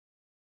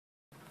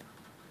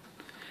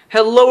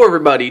Hello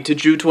everybody, to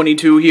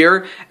Jew22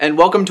 here, and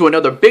welcome to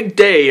another big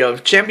day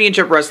of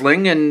Championship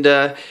Wrestling, and,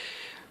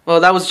 well,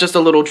 that was just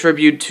a little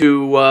tribute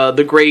to,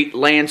 the great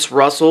Lance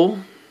Russell.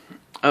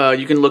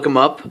 You can look him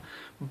up.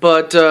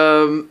 But,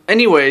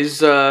 anyways,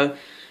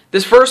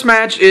 this first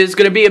match is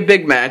going to be a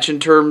big match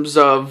in terms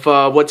of,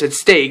 what's at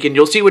stake, and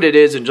you'll see what it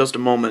is in just a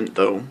moment,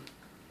 though.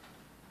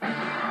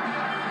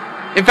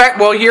 In fact,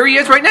 well, here he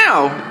is right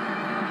now,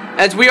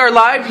 as we are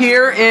live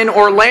here in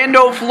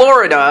Orlando,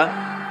 Florida.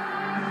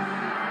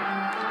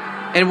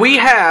 And we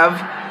have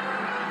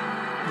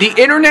the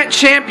Internet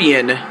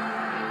Champion.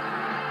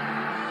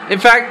 In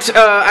fact,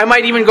 I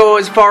might even go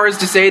as far as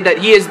to say that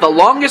he is the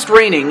longest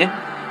reigning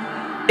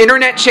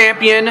Internet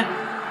Champion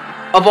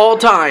of all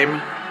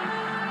time.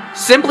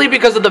 Simply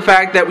because of the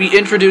fact that we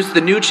introduced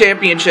the new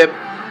championship,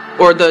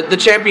 or the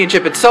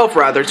championship itself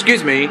rather,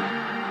 excuse me,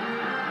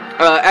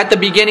 at the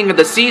beginning of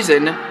the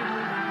season.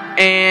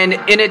 And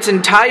in its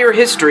entire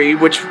history,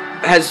 which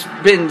has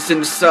been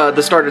since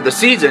the start of the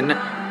season,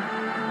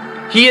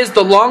 he is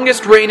the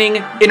longest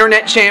reigning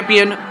Internet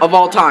Champion of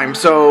all time.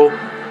 So,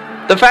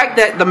 the fact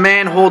that the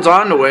man holds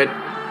on to it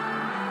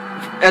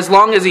as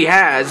long as he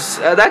has,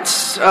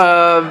 that's,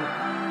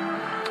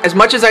 as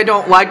much as I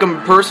don't like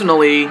him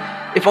personally,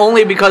 if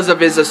only because of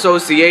his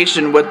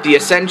association with the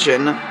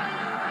Ascension,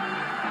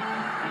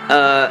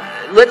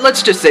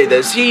 let's just say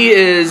this, he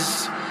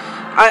is,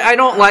 I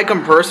don't like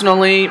him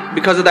personally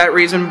because of that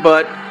reason,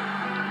 but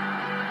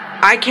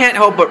I can't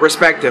help but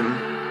respect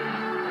him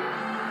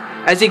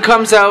as he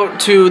comes out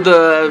to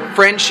the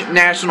French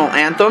national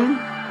anthem,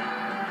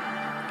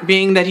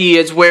 being that he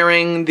is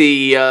wearing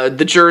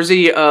the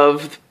jersey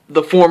of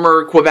the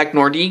former Quebec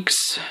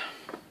Nordiques.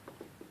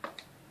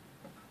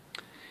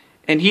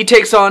 And he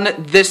takes on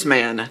this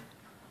man.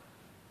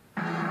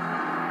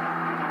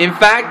 In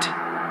fact,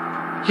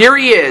 here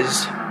he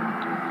is.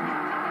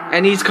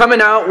 And he's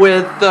coming out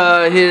with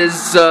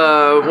his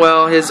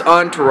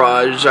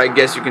entourage, I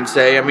guess you can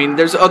say. I mean,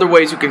 there's other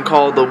ways you can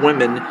call the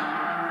women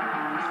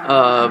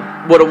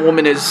what a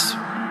woman is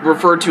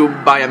referred to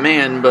by a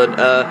man, but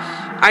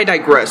I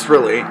digress,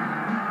 really.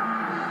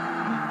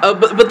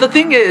 But the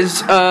thing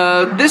is,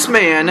 this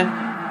man,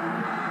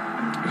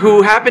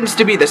 who happens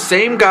to be the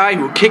same guy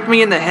who kicked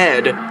me in the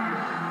head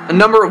a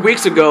number of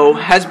weeks ago,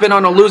 has been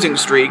on a losing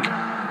streak.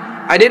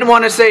 I didn't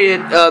want to say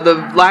it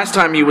the last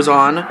time he was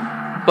on,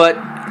 but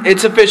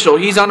it's official.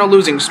 He's on a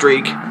losing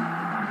streak,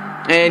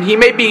 and he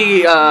may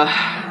be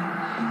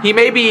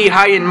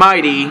high and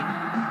mighty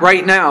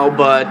right now,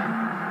 but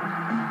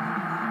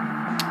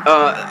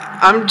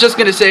I'm just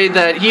gonna say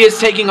that he is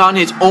taking on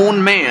his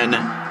own man.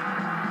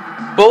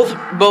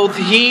 Both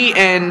he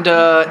and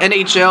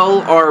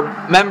NHL are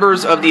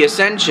members of the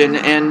Ascension,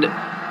 and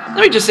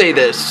let me just say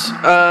this: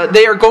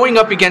 they are going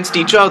up against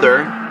each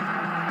other,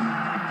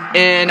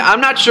 and I'm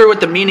not sure what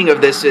the meaning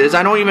of this is.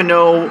 I don't even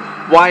know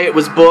why it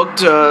was booked.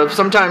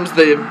 Sometimes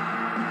the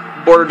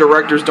board of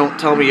directors don't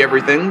tell me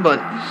everything,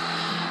 but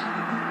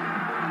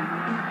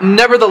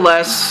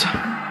nevertheless,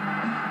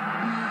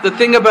 the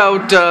thing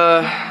about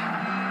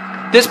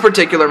this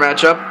particular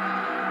matchup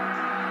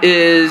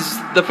is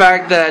the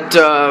fact that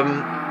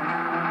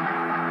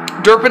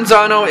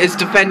Derpinsano is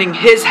defending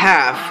his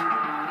half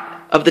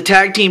of the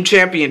Tag Team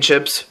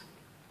Championships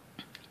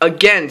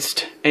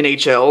against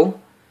NHL.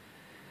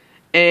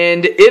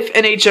 And if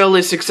NHL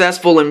is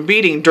successful in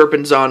beating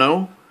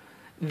Derpinsano,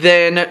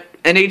 then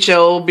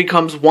NHL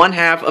becomes one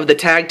half of the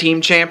Tag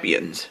Team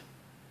Champions.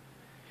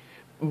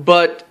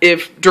 But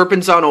if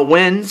Derpinsano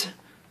wins,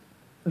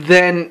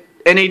 then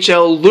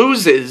NHL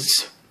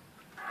loses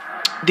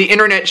the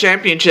Internet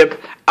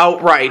Championship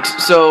outright.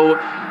 So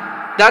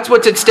that's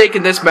what's at stake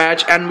in this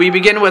match, and we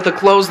begin with a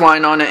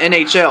clothesline on an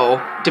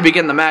NHL to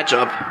begin the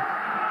matchup.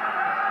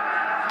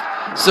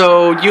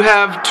 So you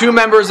have two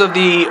members of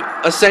the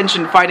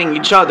Ascension fighting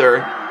each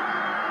other,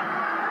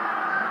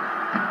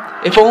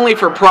 if only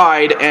for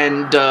pride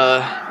and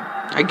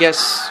I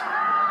guess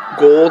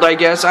gold, I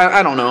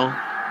don't know.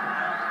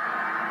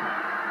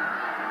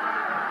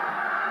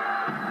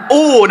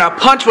 Oh, and a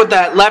punch with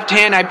that left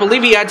hand. I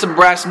believe he had some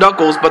brass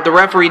knuckles, but the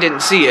referee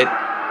didn't see it.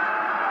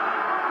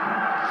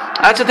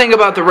 That's the thing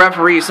about the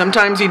referee.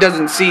 Sometimes he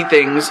doesn't see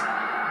things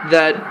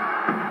that,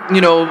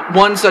 you know,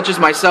 one such as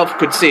myself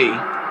could see.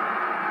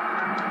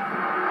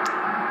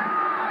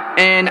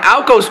 And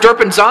out goes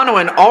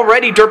Derpinsano, and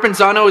already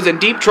Derpinsano is in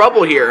deep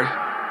trouble here.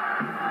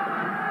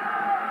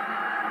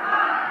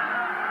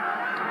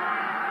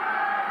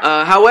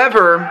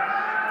 However,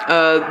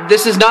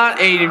 this is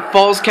not a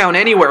Falls Count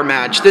Anywhere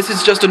match. This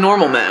is just a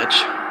normal match.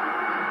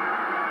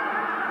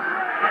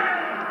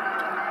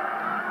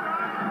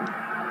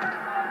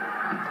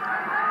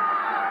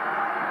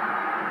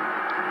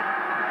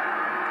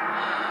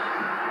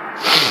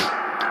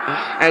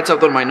 I had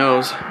something in my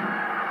nose.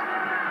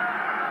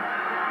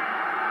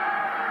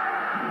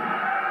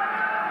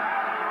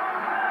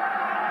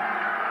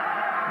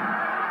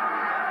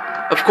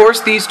 Of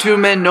course, these two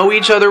men know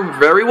each other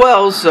very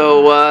well,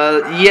 so,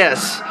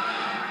 yes.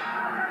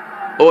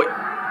 Oh,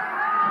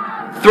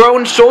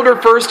 thrown shoulder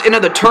first into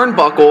the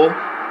turnbuckle,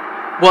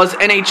 was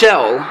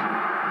NHL.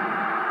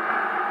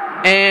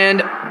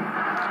 And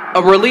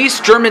a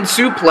released German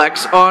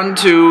suplex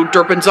onto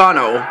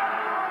Derpinsano.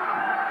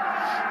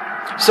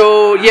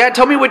 So, yeah,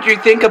 tell me what you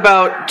think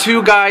about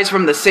two guys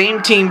from the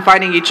same team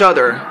fighting each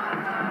other.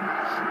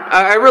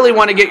 I really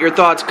want to get your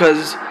thoughts,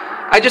 because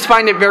I just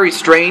find it very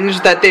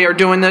strange that they are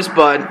doing this,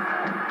 but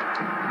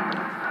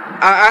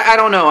I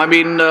don't know. I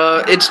mean,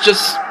 it's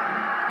just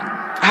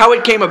how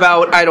it came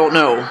about, I don't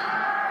know.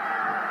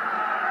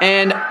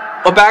 And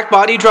a back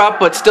body drop,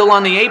 but still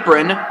on the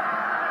apron.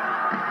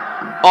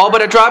 All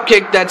but a drop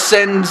kick that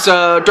sends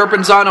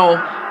Derpinsano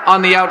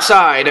on the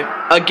outside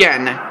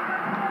again.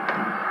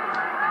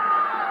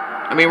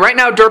 I mean, right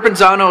now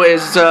Derpinsano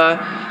is,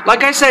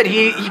 like I said,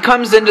 he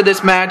comes into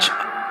this match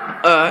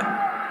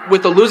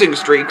with a losing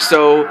streak,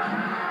 so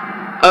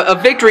a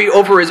victory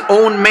over his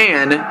own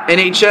man,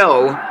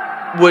 NHL,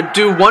 would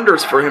do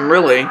wonders for him,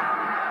 really.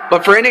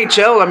 But for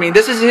NHL, I mean,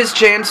 this is his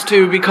chance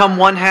to become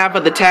one half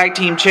of the tag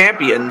team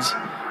champions,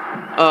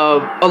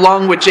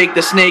 along with Jake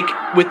the Snake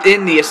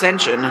within the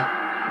Ascension.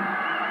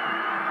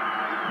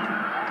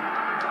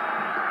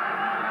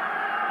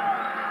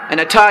 And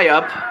a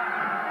tie-up,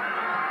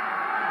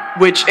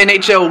 which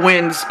NHL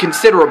wins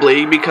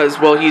considerably because,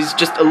 well, he's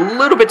just a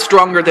little bit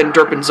stronger than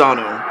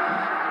Derpinsano.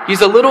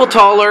 He's a little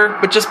taller,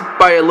 but just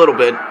by a little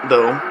bit,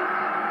 though.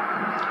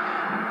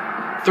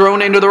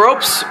 Thrown into the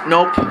ropes?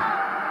 Nope.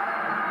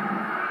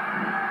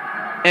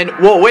 And,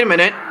 whoa, wait a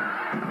minute.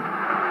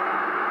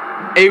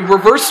 A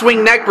reverse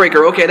swing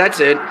neckbreaker. Okay, that's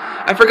it.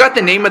 I forgot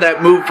the name of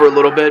that move for a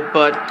little bit,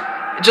 but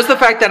just the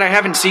fact that I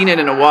haven't seen it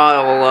in a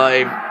while,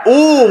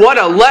 ooh, what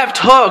a left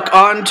hook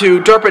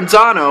onto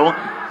Derpinsano.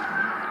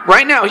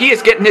 Right now, he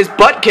is getting his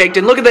butt kicked,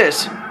 and look at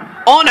this.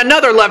 On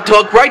another left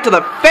hook right to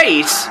the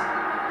face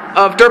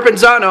of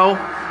Derpinsano.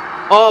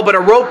 Oh, but a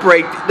rope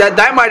break.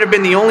 That might have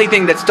been the only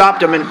thing that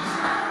stopped him. And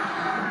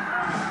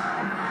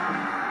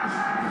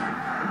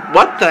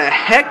what the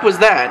heck was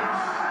that?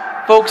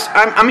 Folks,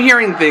 I'm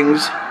hearing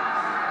things.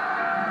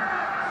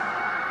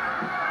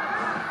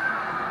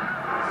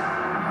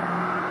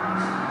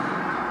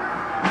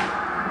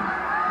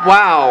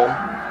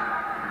 Wow.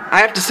 I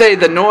have to say,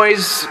 the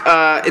noise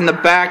in the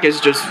back is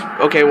just...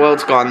 Okay, well,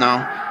 it's gone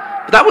now.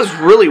 But that was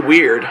really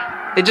weird.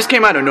 It just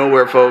came out of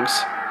nowhere,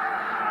 folks.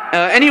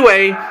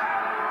 Anyway,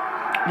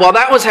 while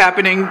that was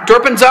happening,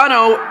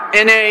 Derpinsano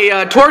in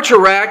a torture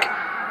rack,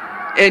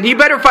 and he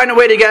better find a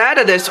way to get out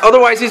of this,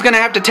 otherwise he's going to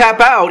have to tap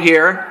out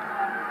here.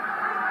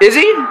 Is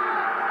he?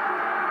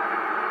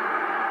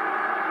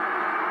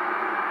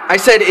 I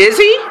said, is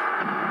he?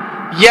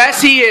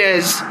 Yes, he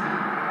is.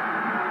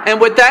 And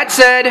with that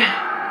said,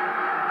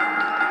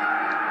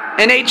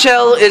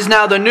 NHL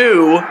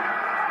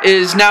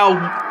is now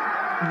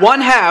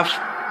one half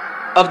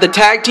of the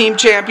tag team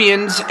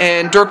champions,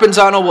 and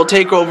Derpinsano will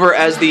take over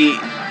as the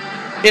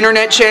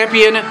internet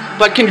champion.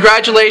 But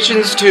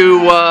congratulations to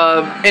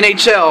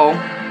NHL.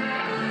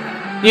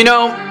 You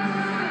know,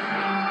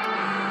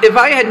 if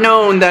I had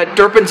known that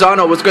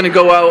Derpinsano was going to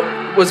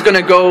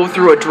go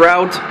through a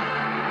drought,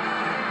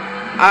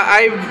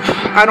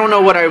 I don't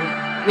know what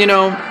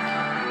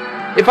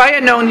if I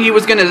had known he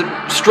was going to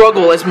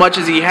struggle as much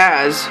as he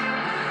has,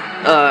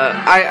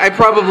 I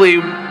probably,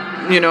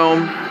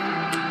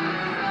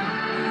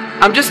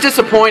 I'm just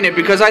disappointed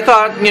because I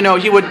thought,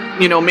 he would,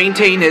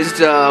 maintain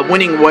his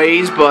winning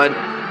ways, but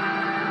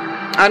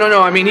I don't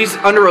know. I mean, he's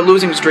under a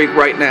losing streak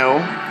right now.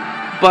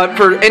 But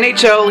for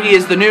NHL, he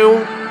is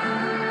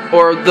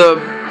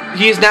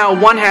he is now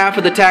one half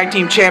of the tag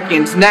team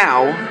champions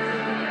now,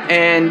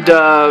 and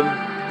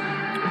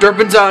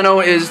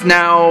Derpinsano is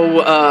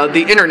now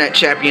the internet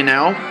champion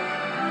now.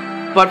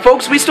 But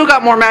folks, we still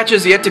got more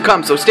matches yet to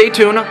come, so stay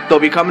tuned. They'll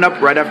be coming up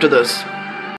right after this.